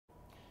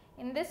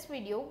in this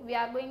video we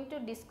are going to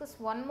discuss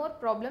one more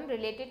problem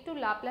related to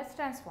Laplace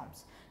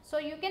transforms. So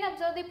you can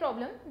observe the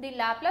problem. The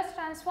Laplace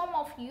transform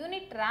of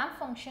unit ramp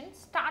function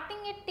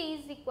starting at t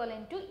is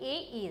equivalent to a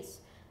is.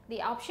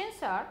 The options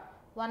are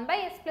 1 by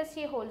s plus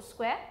a whole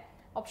square,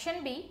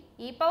 option B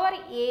e power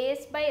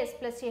as by s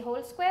plus a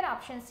whole square,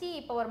 option C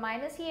e power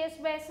minus as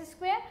by s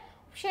square,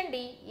 option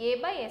D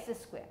a by s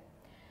square.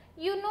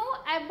 You know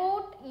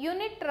about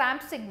unit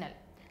ramp signal.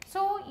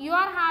 So you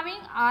are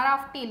having r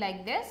of t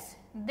like this.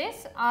 This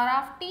r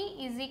of t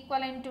is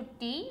equivalent to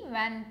t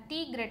when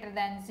t greater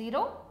than 0,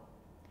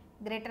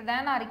 greater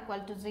than or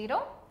equal to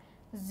 0,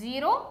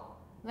 0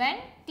 when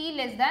t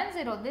less than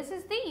 0. This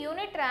is the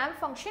unit ramp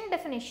function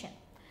definition.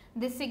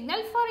 The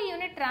signal for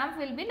unit ramp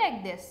will be like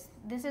this.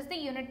 This is the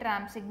unit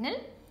ramp signal.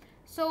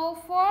 So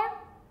for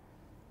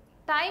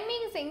time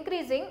is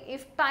increasing,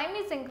 if time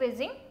is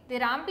increasing, the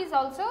ramp is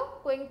also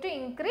going to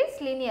increase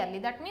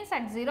linearly. That means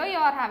at 0 you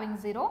are having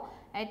 0,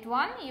 at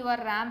 1 your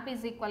ramp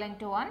is equivalent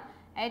to 1,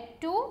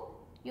 at 2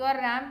 your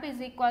ramp is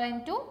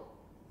equivalent to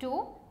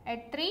 2,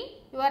 at 3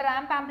 your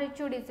ramp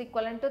amplitude is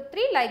equivalent to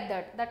 3, like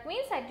that. That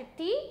means at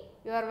t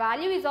your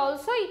value is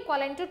also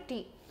equivalent to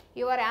t.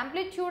 Your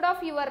amplitude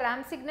of your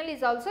ramp signal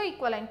is also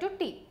equivalent to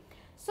t.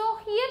 So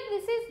here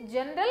this is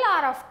general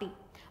r of t,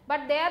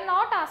 but they are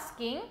not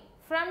asking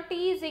from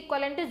t is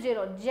equivalent to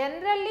 0.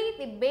 Generally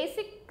the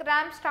basic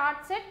ramp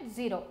starts at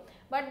 0,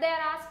 but they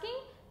are asking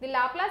the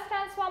Laplace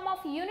transform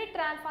of unit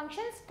ramp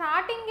function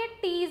starting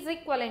at t is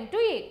equivalent to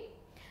a.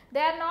 They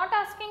are not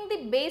asking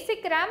the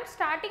basic ramp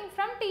starting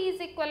from t is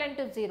equivalent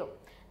to 0.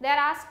 They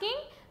are asking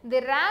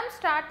the ramp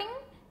starting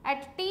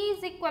at t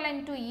is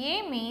equivalent to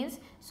a means,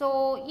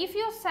 so if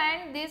you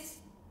send this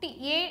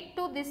a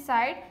to this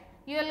side,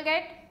 you will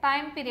get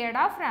time period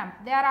of ramp.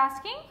 They are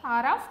asking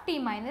r of t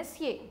minus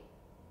a.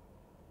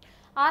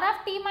 R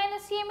of t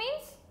minus a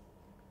means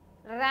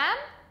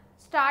ramp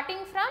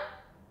starting from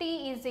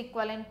t is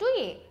equivalent to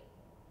a.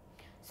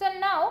 So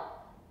now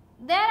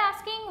they are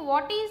asking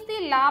what is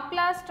the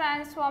Laplace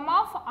transform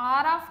of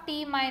r of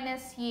t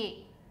minus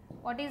a.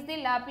 What is the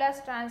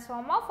Laplace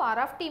transform of r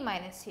of t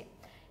minus a?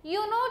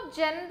 You know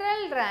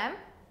general ramp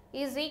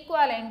is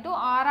equivalent to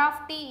r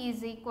of t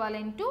is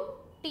equivalent to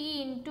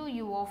t into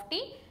u of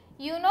t.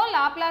 You know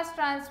Laplace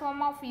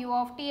transform of u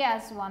of t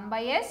as 1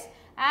 by s.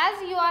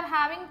 As you are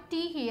having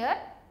t here,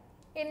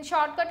 in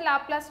shortcut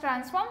Laplace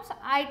transforms,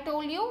 I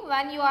told you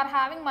when you are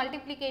having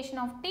multiplication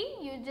of t,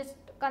 you just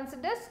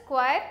consider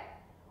square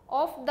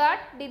of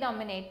that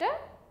denominator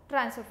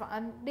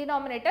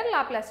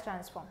Laplace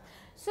transform.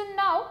 So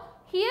now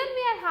here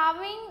we are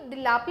having the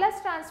Laplace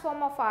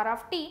transform of r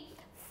of t.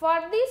 For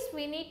this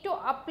we need to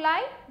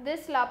apply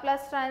this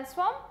Laplace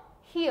transform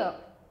here.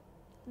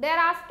 They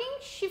are asking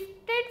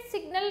shifted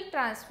signal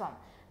transform.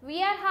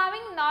 We are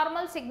having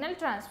normal signal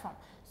transform.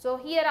 So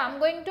here I am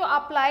going to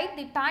apply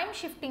the time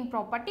shifting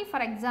property. For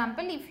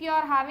example, if you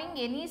are having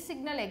any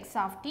signal x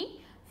of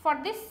t, for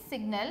this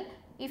signal,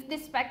 if the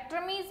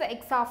spectrum is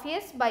x of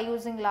s by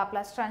using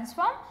Laplace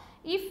transform,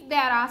 if they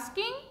are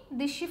asking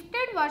the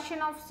shifted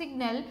version of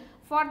signal,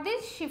 for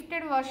this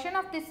shifted version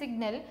of the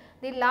signal,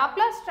 the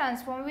Laplace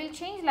transform will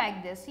change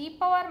like this, e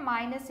power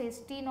minus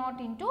st naught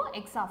into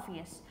x of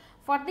s.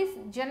 For this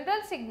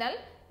general signal,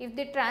 if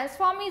the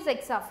transform is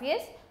x of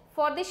s,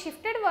 for the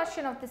shifted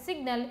version of the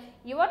signal,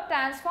 your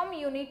transform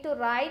you need to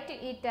write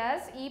it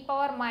as e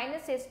power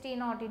minus st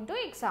naught into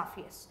x of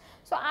s.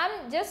 So I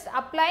am just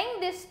applying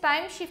this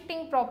time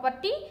shifting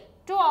property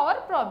to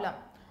our problem.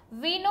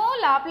 We know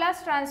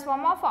Laplace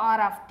transform of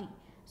r of t.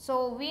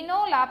 So we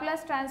know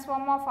Laplace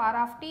transform of r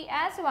of t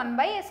as 1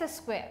 by s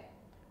square.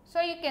 So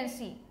you can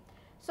see.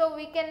 So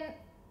we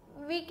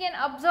can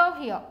observe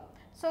here.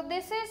 So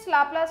this is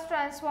Laplace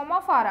transform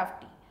of r of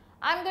t.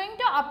 I am going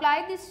to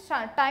apply this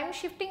time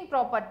shifting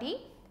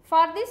property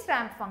for this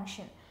ramp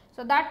function.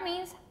 So that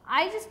means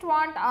I just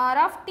want r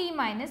of t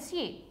minus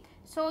a.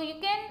 So you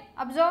can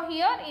observe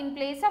here in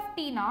place of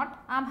t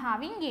naught I am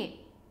having a.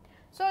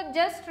 So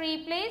just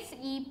replace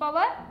e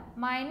power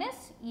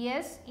minus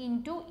s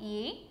into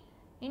a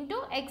into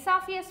x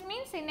of s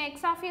means in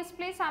x of s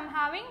place I am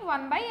having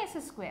 1 by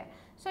s square.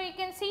 So you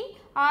can see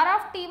r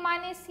of t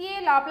minus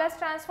a Laplace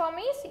transform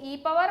is e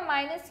power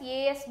minus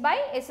as by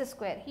s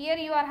square. Here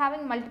you are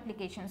having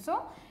multiplication.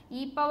 So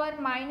e power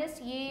minus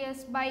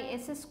as by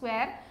s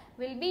square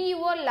will be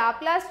your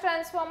Laplace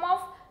transform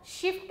of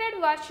shifted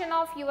version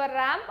of your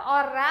ramp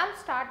or ramp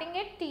starting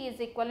at t is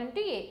equivalent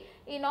to a.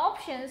 In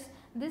options,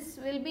 this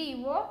will be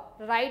your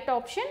right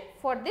option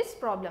for this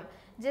problem.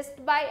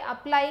 Just by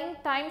applying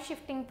time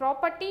shifting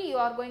property, you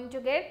are going to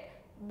get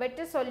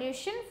better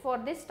solution for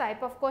this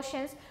type of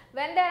questions.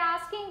 When they are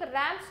asking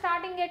ramp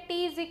starting at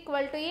t is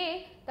equal to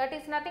a, that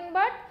is nothing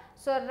but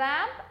so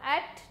ramp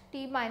at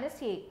t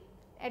minus a,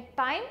 at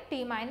time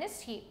t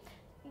minus a.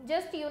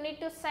 Just you need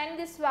to send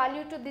this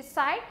value to this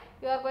side,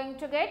 you are going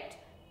to get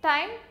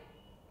time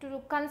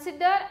to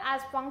consider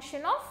as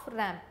function of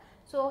ramp.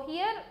 So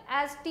here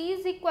as t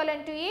is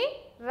equivalent to a,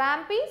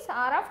 ramp is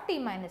r of t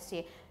minus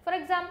a. For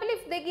example,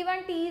 if they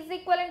given t is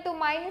equivalent to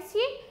minus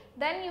a,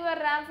 then your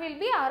ramp will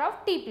be r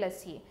of t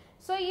plus a.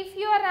 So, if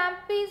your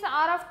ramp is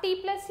r of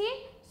t plus a,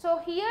 so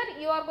here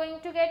you are going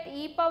to get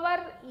e power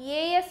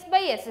as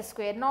by s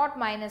square, not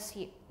minus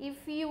a.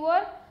 If your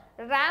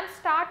ramp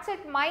starts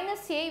at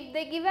minus a, if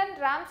the given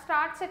ramp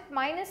starts at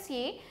minus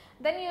a,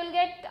 then you will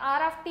get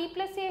r of t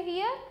plus a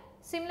here.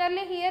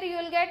 Similarly, here you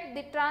will get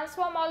the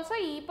transform also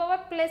e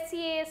power plus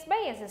as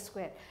by s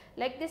square.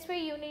 Like this way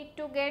you need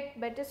to get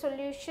better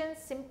solutions,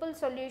 simple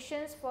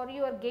solutions for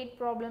your gate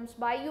problems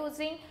by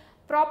using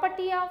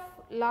property of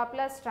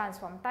Laplace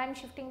transform, time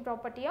shifting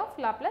property of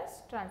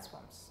Laplace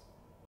transforms.